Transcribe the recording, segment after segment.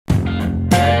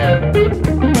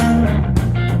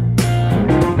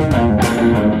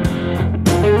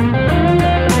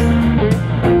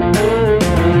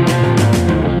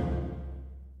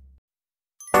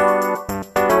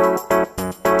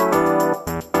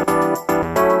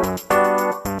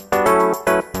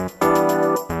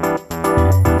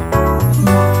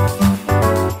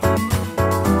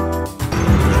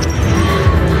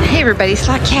Everybody,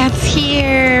 Slot Cat's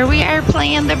here. We are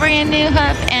playing the brand new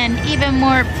Huff and even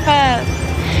more Puff.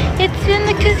 It's in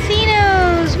the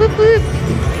casinos. Whoop whoop.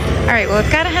 Alright, well, it's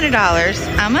got $100.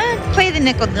 I'm gonna play the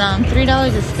nickel dome.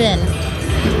 $3 a spin.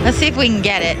 Let's see if we can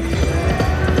get it.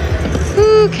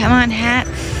 Woo, come on, hats.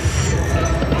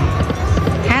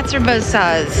 Hats or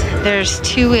buzzsaws? There's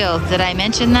 2 wheels. Did I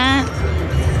mention that?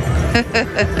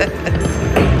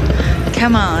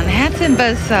 Come on, hats and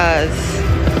buzzsaws.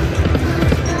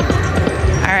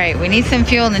 Alright, we need some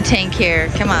fuel in the tank here.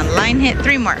 Come on, line hit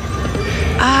 3 more.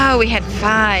 Oh, we had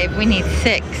 5. We need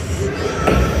 6.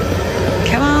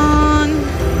 Come on.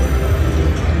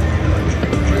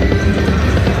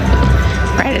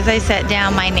 Right as I sat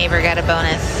down, my neighbor got a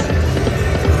bonus.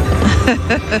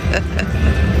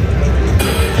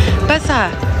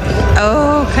 Buzzsaw.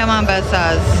 Oh, come on,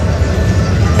 buzzsaws.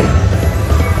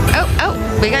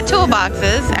 Oh, we got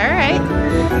toolboxes. Alright.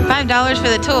 $5 for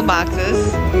the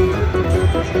toolboxes.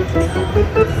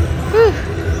 Whew.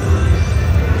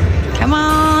 Come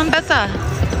on, buzzsaw.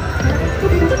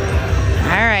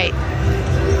 Alright.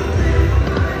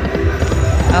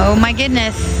 Oh my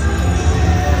goodness.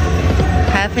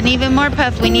 Puff and even more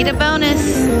Puff. We need a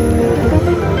bonus.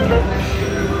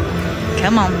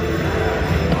 Come on.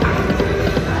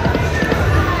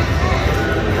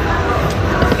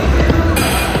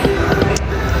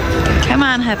 Come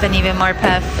on, Huff and even more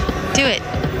Puff. Do it.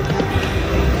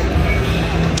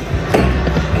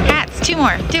 2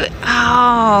 more. Do it.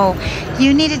 Oh,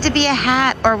 you needed to be a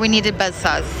hat or we needed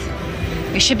buzzsaws.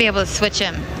 We should be able to switch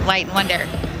them. Light and Wonder.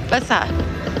 Buzzsaw.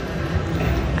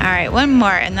 Alright, 1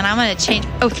 more and then I'm going to change.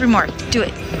 Oh, 3 more. Do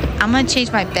it. I'm going to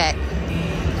change my bet.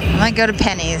 I'm going to go to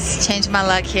pennies. Change my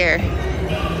luck here.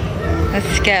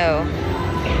 Let's go.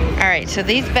 Alright, so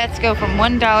these bets go from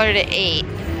 $1 to 8.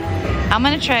 I'm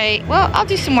going to try, well, I'll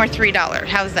do some more $3.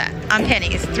 How's that? On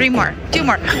pennies. 3 more. 2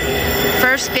 more.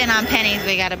 First spin on pennies,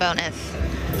 we got a bonus.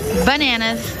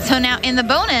 Bananas. So now in the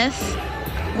bonus,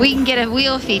 we can get a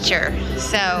wheel feature.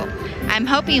 So I'm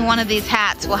hoping one of these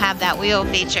hats will have that wheel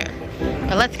feature.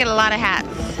 But let's get a lot of hats.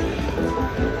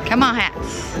 Come on,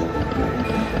 hats.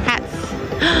 Hats.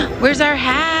 Where's our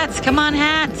hats? Come on,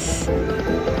 hats.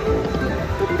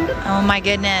 Oh my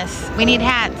goodness. We need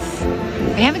hats.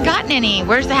 We haven't gotten any.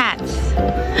 Where's the hats?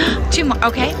 2 more.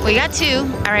 Okay, we got 2.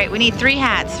 All right, we need 3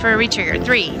 hats for a retrigger.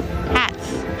 3 hats.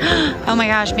 Oh my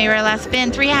gosh, maybe our last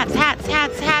spin. 3 hats, hats,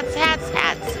 hats, hats, hats,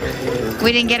 hats.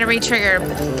 We didn't get a retrigger,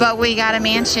 but we got a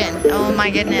mansion. Oh my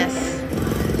goodness.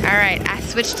 All right, I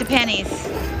switched to pennies.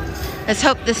 Let's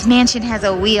hope this mansion has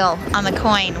a wheel on the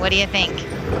coin. What do you think?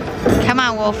 Come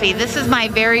on, Wolfie. This is my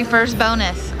very first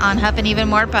bonus on Huff and Even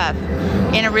More Puff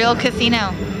in a real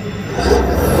casino.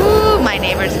 Ooh, my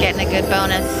neighbor's getting a good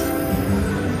bonus.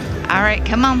 All right,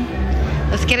 come on.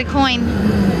 Let's get a coin.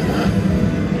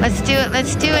 Let's do it,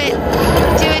 let's do it.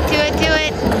 Do it, do it, do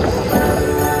it.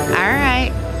 All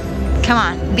right. Come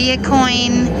on, be a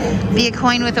coin. Be a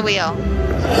coin with a wheel.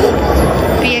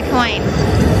 Be a coin.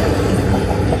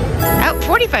 Oh,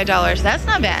 $45, that's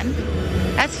not bad.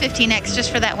 That's 15x just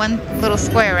for that one little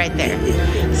square right there.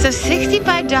 So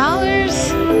 $65.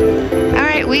 All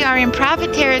right, we are in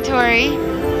profit territory.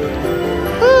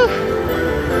 Whew.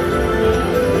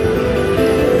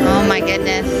 Oh my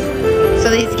goodness. So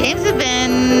these games have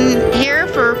been here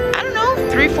for, I don't know,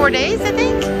 3 or 4 days, I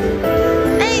think.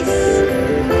 Nice.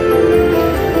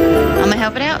 I'm gonna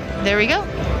help it out. There we go.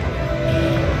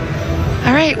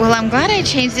 All right, well, I'm glad I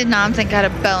changed the knobs and got a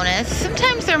bonus.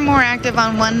 Sometimes they're more active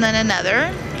on one than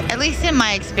another, at least in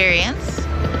my experience.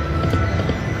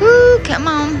 Woo, come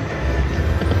on.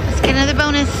 Let's get another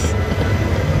bonus.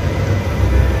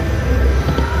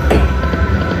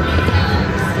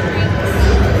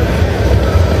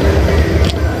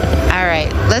 All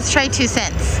right, let's try 2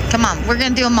 cents. Come on, we're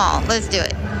gonna do them all. Let's do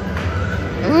it.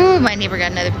 Ooh, my neighbor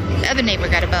got other neighbor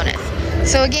got a bonus.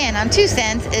 So again, on 2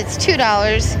 cents, it's $2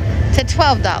 to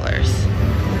 $12.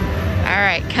 All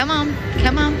right, come on,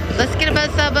 come on. Let's get a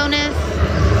buzzsaw bonus.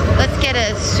 Let's get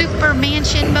a super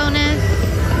mansion bonus.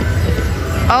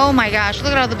 Oh my gosh,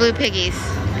 look at all the blue piggies.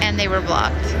 And they were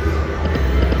blocked.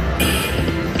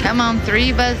 Come on,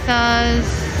 3 buzzsaws.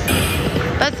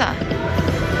 Buzzsaw.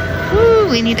 Woo,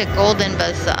 we need a golden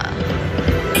buzzsaw.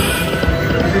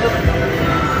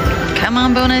 Come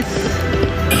on, bonus.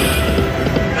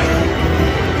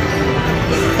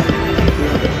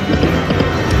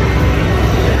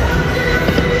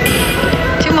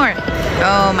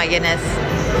 goodness.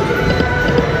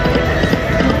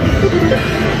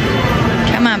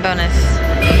 Come on, bonus.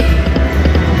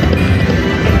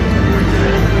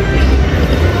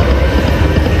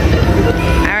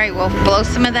 All right, we'll blow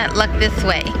some of that luck this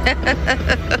way.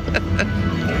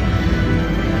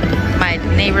 My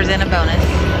neighbor's in a bonus.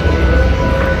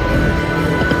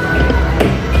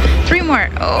 3 more.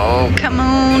 Oh, come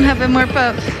on, have more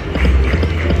puff.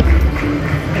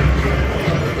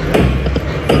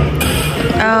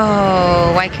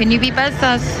 Oh, why couldn't you be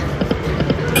buzzsaws?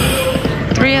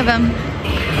 3 of them.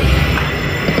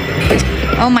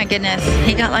 Oh my goodness,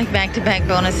 he got like back-to-back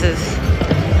bonuses.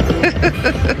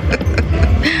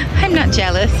 I'm not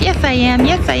jealous. Yes, I am.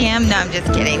 Yes, I am. No, I'm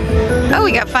just kidding. Oh,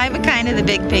 we got 5 of kind of the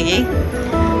big piggy.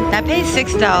 That pays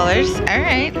 $6. All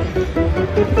right.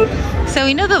 So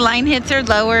we know the line hits are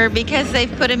lower because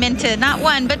they've put them into not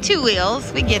 1 but 2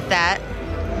 wheels. We get that.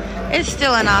 It's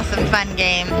still an awesome, fun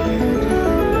game.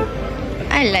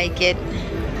 I like it.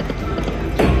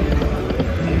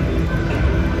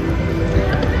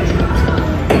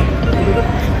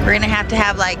 We're gonna have to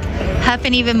have like Huff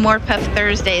and even more Puff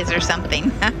Thursdays or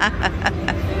something.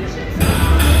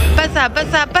 Buzzsaw,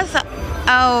 buzzsaw, buzzsaw.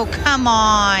 Oh, come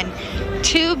on.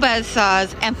 2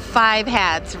 buzzsaws and 5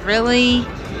 hats. Really?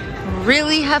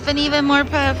 Really, Huff and even more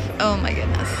Puff? Oh my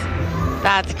goodness.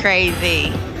 That's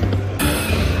crazy.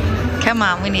 Come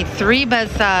on, we need 3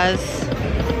 buzzsaws.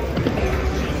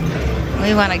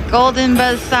 We want a golden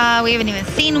buzzsaw. We haven't even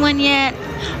seen one yet.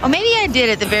 Oh, maybe I did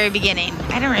at the very beginning.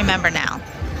 I don't remember now.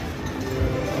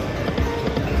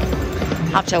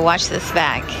 I'll have to watch this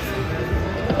back.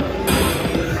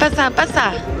 Buzzsaw,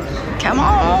 buzzsaw. Come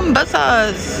on,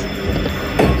 buzzsaws.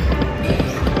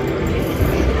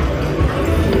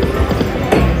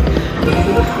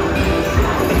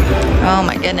 Oh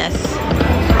my goodness.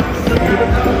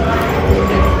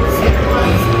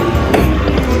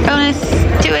 Bonus,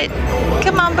 do it.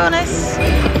 Come on, bonus.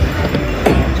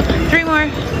 3 more.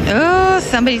 Oh,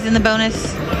 somebody's in the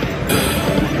bonus.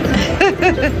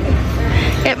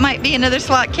 It might be another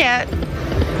slot cat.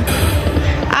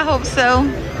 I hope so.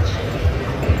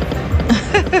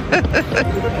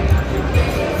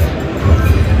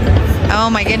 Oh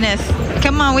my goodness.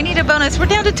 Come on, we need a bonus. We're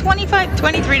down to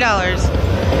 $23.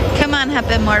 Come on, Huff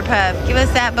and more Puff. Give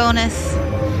us that bonus.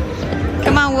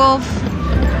 Come on, Wolf.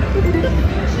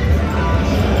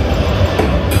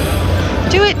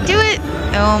 Do it, do it.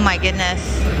 Oh my goodness.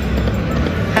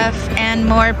 Huff and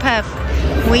more Puff.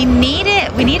 We need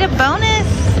it. We need a bonus.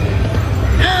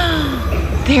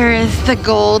 There is the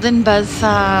golden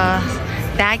buzzsaw.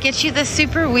 That gets you the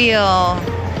super wheel.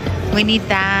 We need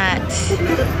that.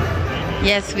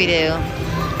 Yes, we do.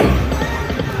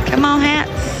 Come on, hats.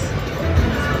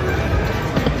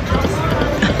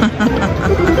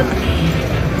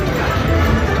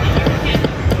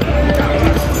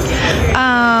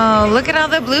 Oh, look at all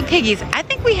the blue piggies. I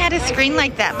think we had a screen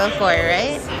like that before,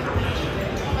 right?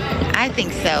 I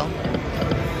think so.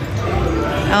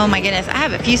 Oh my goodness, I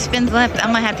have a few spins left.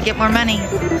 I'm gonna have to get more money.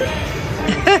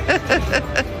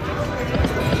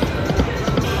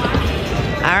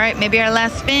 All right, maybe our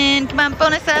last spin. Come on,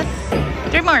 bonus us.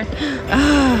 3 more.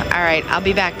 Oh, all right, I'll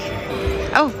be back.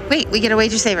 Oh, wait, we get a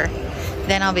wager saver.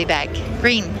 Then I'll be back.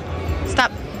 Green,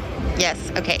 stop. Yes,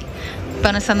 okay.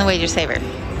 Bonus on the wager saver.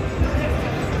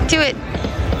 Do it.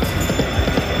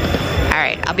 All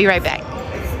right, I'll be right back.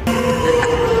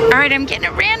 All right, I'm getting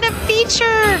a random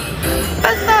feature.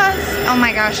 Buzzsaws. Oh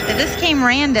my gosh, this came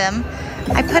random.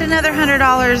 I put another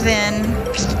 $100 in.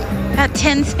 About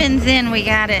 10 spins in, we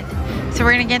got it. So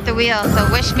we're gonna get the wheel, so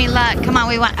wish me luck. Come on,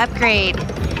 we want upgrade.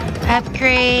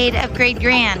 Upgrade, upgrade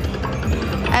grand.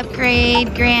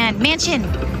 Upgrade grand. Mansion.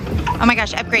 Oh my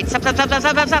gosh, upgrade. Stop, stop, stop, stop,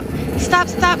 stop, stop. Stop,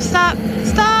 stop, stop,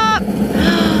 stop.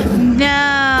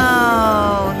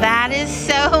 No, that is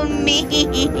so mean.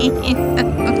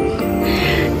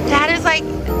 That is like,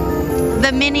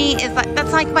 the mini is like,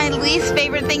 that's like my least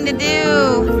favorite thing to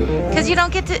do. Cause you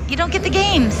don't get the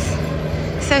games.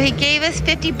 So he gave us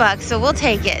 $50, so we'll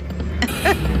take it.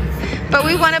 But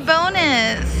we want a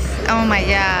bonus. Oh my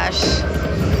gosh.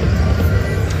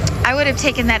 I would have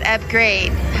taken that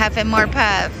upgrade, Huff and more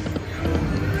Puff.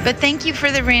 But thank you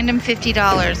for the random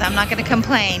 $50. I'm not gonna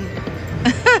complain.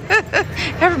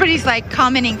 Everybody's like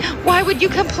commenting, why would you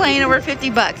complain over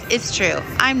 $50? It's true,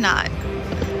 I'm not.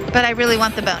 But I really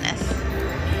want the bonus.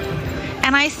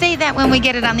 And I say that when we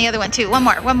get it on the other one too. One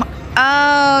more.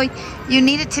 Oh, you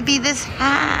need it to be this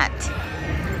hat.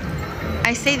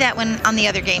 I say that when on the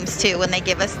other games too, when they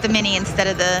give us the mini instead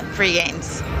of the free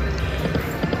games.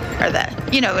 Or the,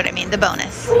 you know what I mean, the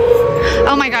bonus.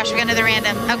 Oh my gosh, we got another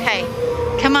random. Okay,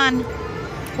 come on.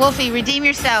 Wolfie, redeem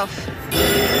yourself.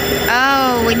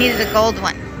 Oh, we needed a gold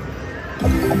one.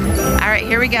 All right,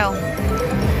 here we go.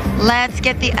 Let's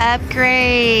get the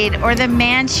upgrade or the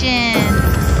mansion.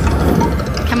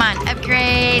 Come on,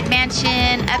 upgrade,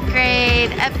 mansion,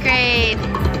 upgrade, upgrade.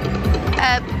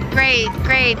 Upgrade,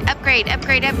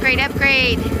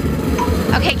 upgrade.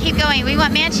 Okay, keep going. We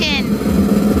want mansion.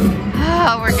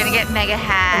 Oh, we're gonna get mega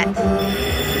hat.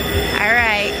 All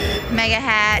right, mega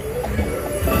hat.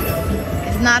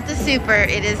 It's not the super,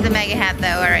 it is the mega hat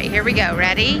though. All right, here we go.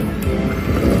 Ready?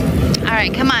 All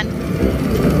right, come on.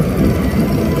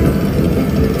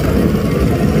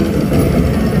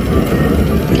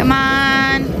 Come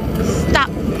on. Stop.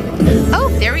 Oh,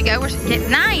 there we go. We're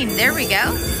getting 9. There we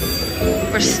go.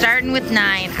 We're starting with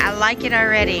 9. I like it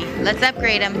already. Let's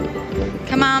upgrade them.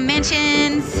 Come on,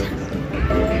 mansions.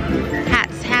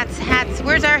 Hats, hats, hats.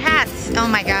 Where's our hats? Oh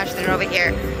my gosh, they're over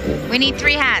here. We need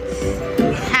 3 hats.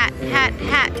 Hat, hat,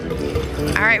 hat.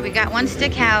 All right, we got 1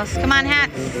 stick house. Come on,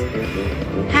 hats.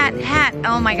 Hat, hat.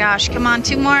 Oh my gosh, come on,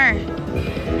 2 more.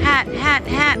 Hat, hat,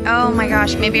 hat. Oh my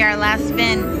gosh, maybe our last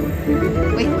spin.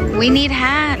 We need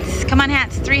hats. Come on,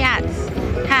 hats. 3 hats.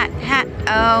 Hat, hat.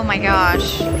 Oh my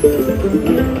gosh.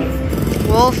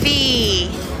 Wolfie,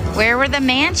 where were the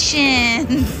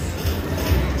mansions?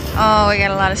 Oh, we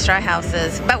got a lot of straw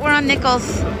houses, but we're on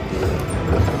nickels.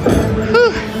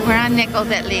 Whew, we're on nickels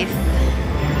at least.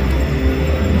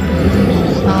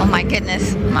 Oh my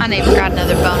goodness, my neighbor got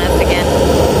another bonus again.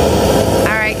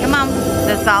 All right, come on.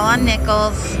 That's all on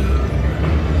nickels.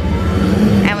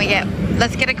 And we get,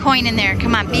 let's get a coin in there.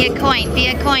 Come on, be a coin, be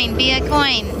a coin, be a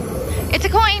coin. It's a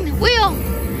coin, wheel.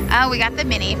 Oh, we got the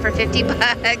mini for 50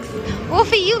 bucks.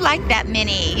 Wolfie, you like that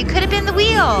mini. You could have been the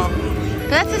wheel. But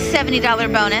that's a $70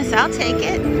 bonus, I'll take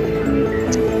it.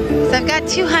 So I've got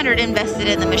 200 invested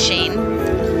in the machine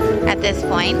at this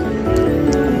point.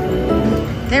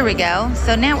 There we go.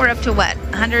 So now we're up to what?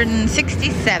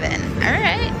 167. All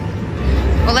right.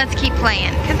 Well, let's keep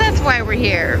playing, because that's why we're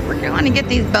here. We're going to get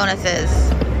these bonuses.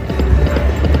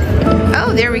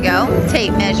 Oh, there we go.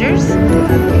 Tape measures.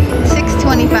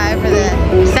 625 for the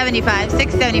 75.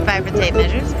 675 for the tape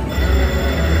measures.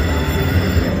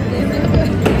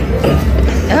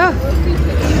 Oh.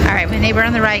 All right, my neighbor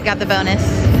on the right got the bonus.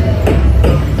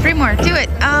 3 more. Do it.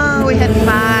 Oh, we had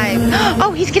 5.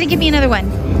 Oh, he's going to give me another one.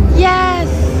 Yes.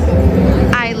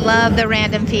 I love the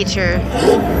random feature.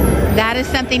 That is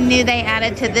something new they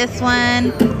added to this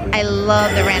one. I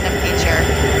love the random feature.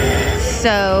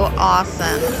 So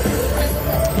awesome.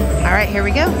 All right, here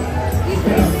we go.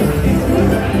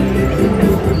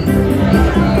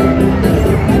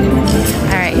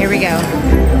 All right, here we go.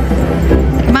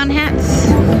 Come on, hats.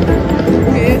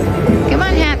 Come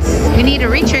on, hats. We need a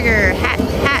retrigger. Hat,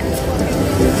 hat.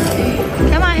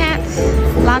 Come on, hats.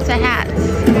 Lots of hats.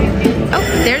 Oh,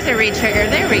 there's a retrigger.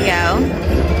 There we go.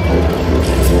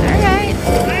 All right.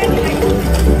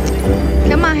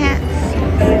 Come on, hats.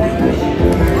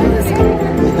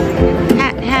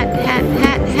 Hat, hat, hat,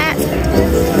 hat, hat.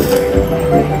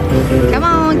 Come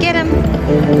on, get him.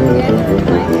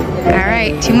 All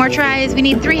right, 2 more tries. We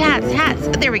need 3 hats. Hats.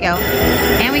 Oh, there we go.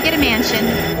 And we get a mansion.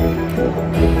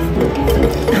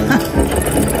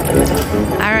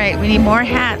 All right, we need more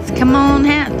hats. Come on,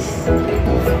 hats.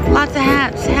 Lots of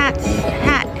hats. Hats.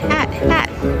 Hat, hat, hat.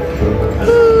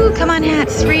 Ooh, come on,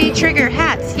 hats. Trigger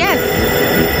hats. Yes.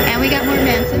 And we got more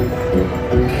mansions.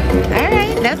 All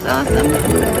right, that's awesome.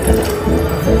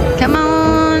 Come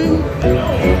on.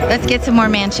 Let's get some more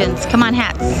mansions. Come on,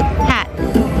 hats. Hat,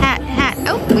 hat, hat.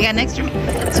 Oh, we got an extra.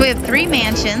 So we have 3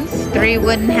 mansions, 3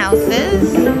 wooden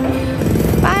houses,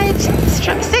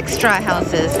 6 straw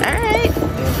houses. All right.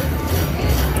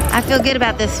 I feel good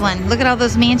about this one. Look at all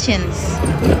those mansions.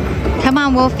 Come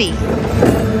on, Wolfie.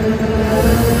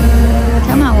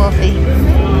 Come on, Wolfie.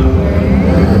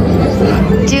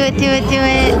 Do it, do it, do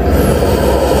it.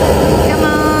 Come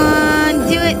on.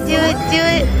 Do it, do it, do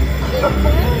it.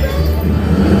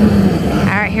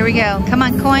 All right, here we go. Come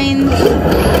on, coins.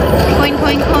 Coin,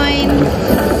 coin, coin.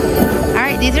 All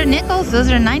right, these are nickels.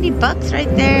 Those are 90 bucks right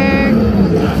there.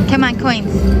 Come on,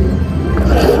 coins.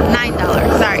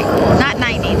 $9. Sorry, not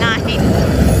 90. 9.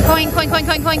 Coin, coin, coin,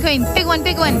 coin, coin, coin. Big one,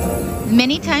 big one.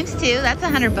 Many times 2. That's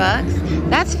 100 bucks.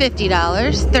 That's $50.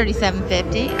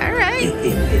 $37.50. All right.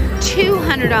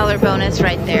 $200 bonus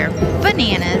right there.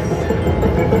 Bananas.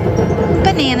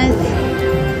 Bananas.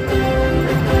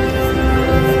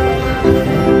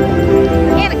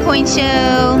 And a coin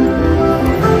show.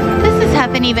 This is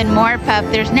Huff and even more Puff.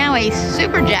 There's now a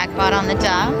super jackpot on the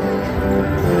top.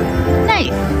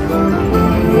 Nice.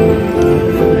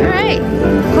 Alright.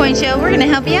 Coin show, we're going to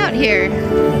help you out here.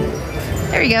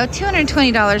 There we go.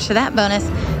 $220 for that bonus.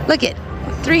 Look it.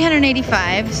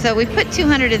 385. So we put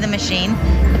 200 in the machine.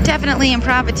 Definitely in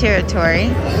profit territory.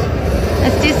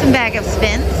 Let's do some bag of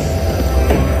spins.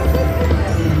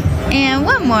 And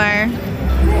one more.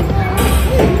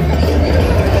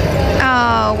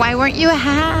 Oh, why weren't you a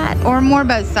hat or more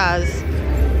buzzsaws?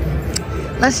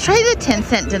 Let's try the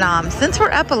 10-cent denom. Since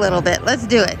we're up a little bit, let's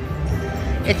do it.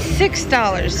 It's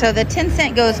 $6. So the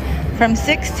 10-cent goes from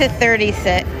 6 to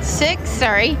 36. 6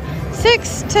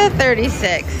 to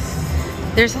 36.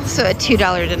 There's also a $2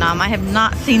 denom. I have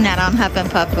not seen that on Huff and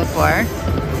Puff before.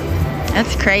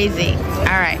 That's crazy.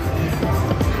 All right.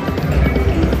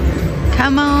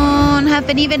 Come on, Huff,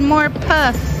 and even more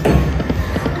Puff.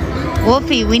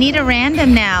 Wolfie, we need a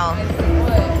random now.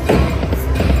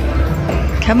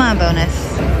 Come on, bonus.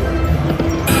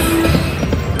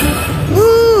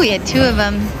 Woo, we had 2 of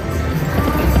them.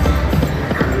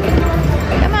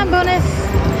 Come on, bonus.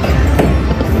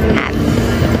 Hats.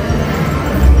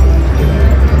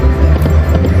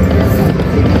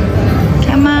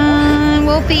 Come on,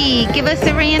 Wolfie, give us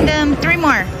a random. 3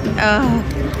 more. Oh.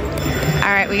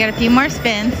 All right, we got a few more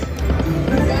spins.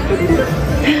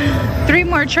 3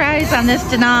 more tries on this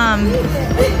denom.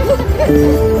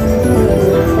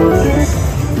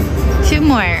 2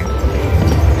 more.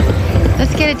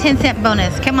 Let's get a 10-cent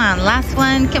bonus. Come on, last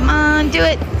one. Come on, do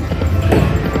it.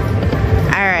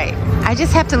 All right, I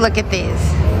just have to look at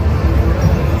these.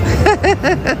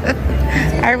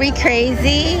 Are we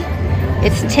crazy?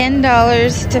 It's $10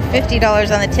 to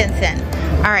 $50 on the 10-cent.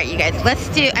 All right, you guys, let's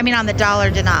do, on the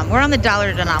dollar denom. We're on the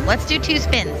dollar denom. Let's do 2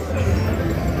 spins.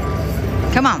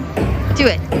 Come on, do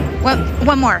it.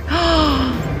 One more.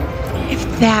 If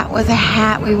that was a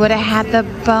hat, we would have had the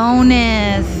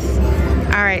bonus.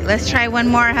 All right, let's try one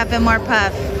more, Huff and more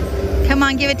Puff. Come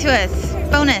on, give it to us.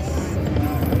 Bonus.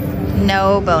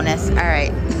 No bonus. All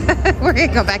right, we're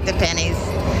gonna go back to pennies.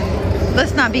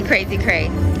 Let's not be crazy cray.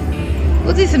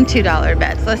 We'll do some $2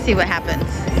 bets. Let's see what happens.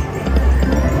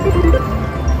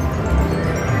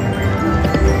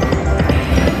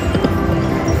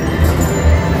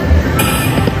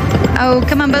 Oh,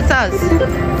 come on, both sides.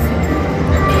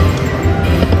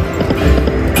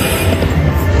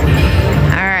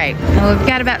 All right, well, we've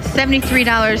got about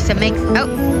 $73 to make. Oh,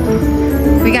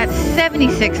 we got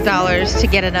 $76 to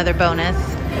get another bonus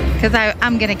because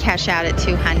I'm gonna cash out at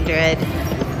 200.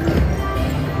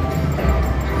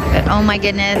 But oh my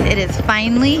goodness, it is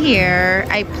finally here.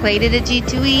 I played it at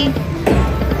G2E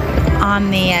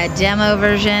on the demo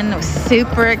version. I was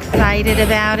super excited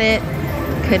about it.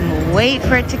 Couldn't wait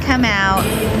for it to come out.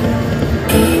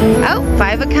 Oh,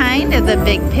 5 of a kind of the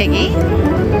big piggy.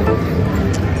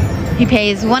 He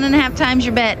pays 1.5 times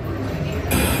your bet.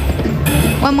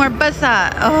 One more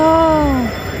buzzsaw. Oh,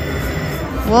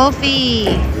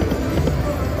 Wolfie.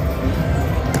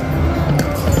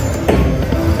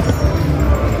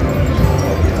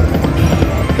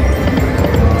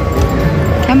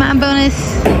 Come on, bonus.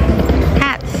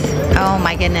 Hats. Oh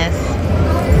my goodness.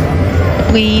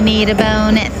 We need a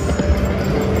bonus.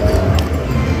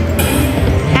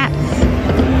 Hats.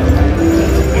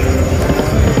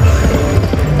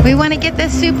 We want to get the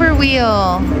super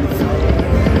wheel.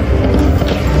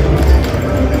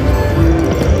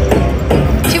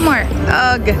 Two more.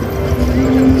 Ugh.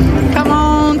 Come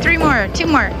on. 3 more. 2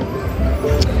 more.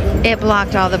 It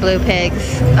blocked all the blue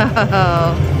pigs.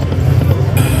 Oh.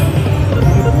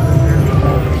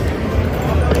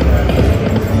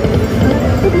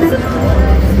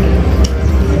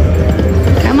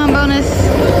 Come on, bonus.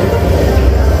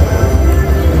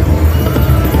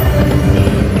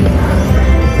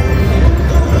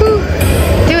 Whew.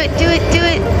 Do it, do it, do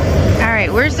it. All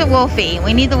right, where's the Wolfie?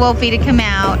 We need the Wolfie to come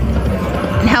out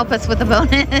and help us with the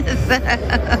bonus.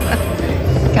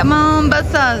 Come on,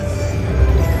 buzzsaws.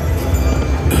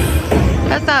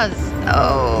 Buzzsaws.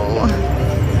 Oh.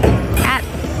 Hats.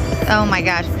 Oh my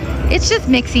gosh. It's just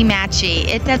mixy-matchy.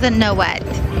 It doesn't know what.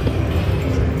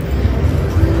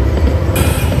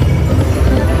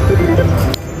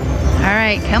 All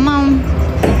right, come on.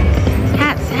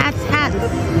 Hats, hats, hats.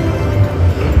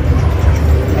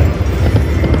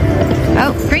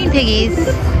 Oh, green piggies.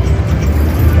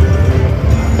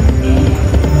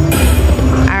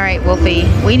 All right, Wolfie,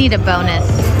 we need a bonus.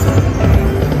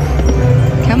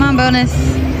 Come on, bonus.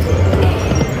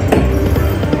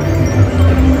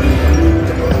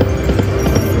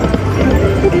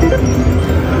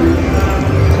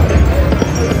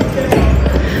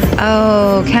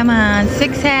 Oh, come on.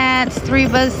 6 hats, 3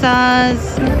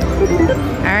 buzzsaws.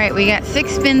 All right, we got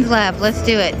 6 spins left. Let's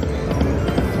do it.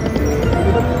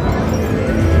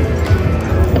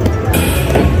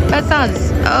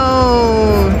 Buzzsaws.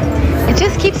 Oh, it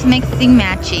just keeps mixing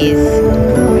matchies.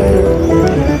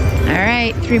 All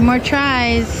right, 3 more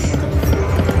tries.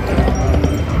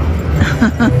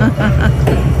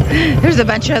 There's a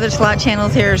bunch of other slot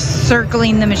channels here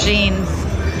circling the machines.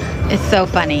 It's so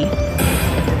funny.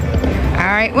 All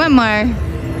right, 1 more.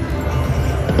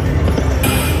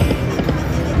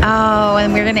 Oh,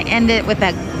 and we're gonna end it with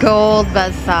that gold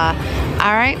buzzsaw.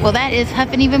 All right, well that is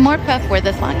Huff and Even More Puff. We're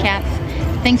the Slot Cats.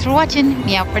 Thanks for watching.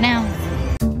 Meow for now.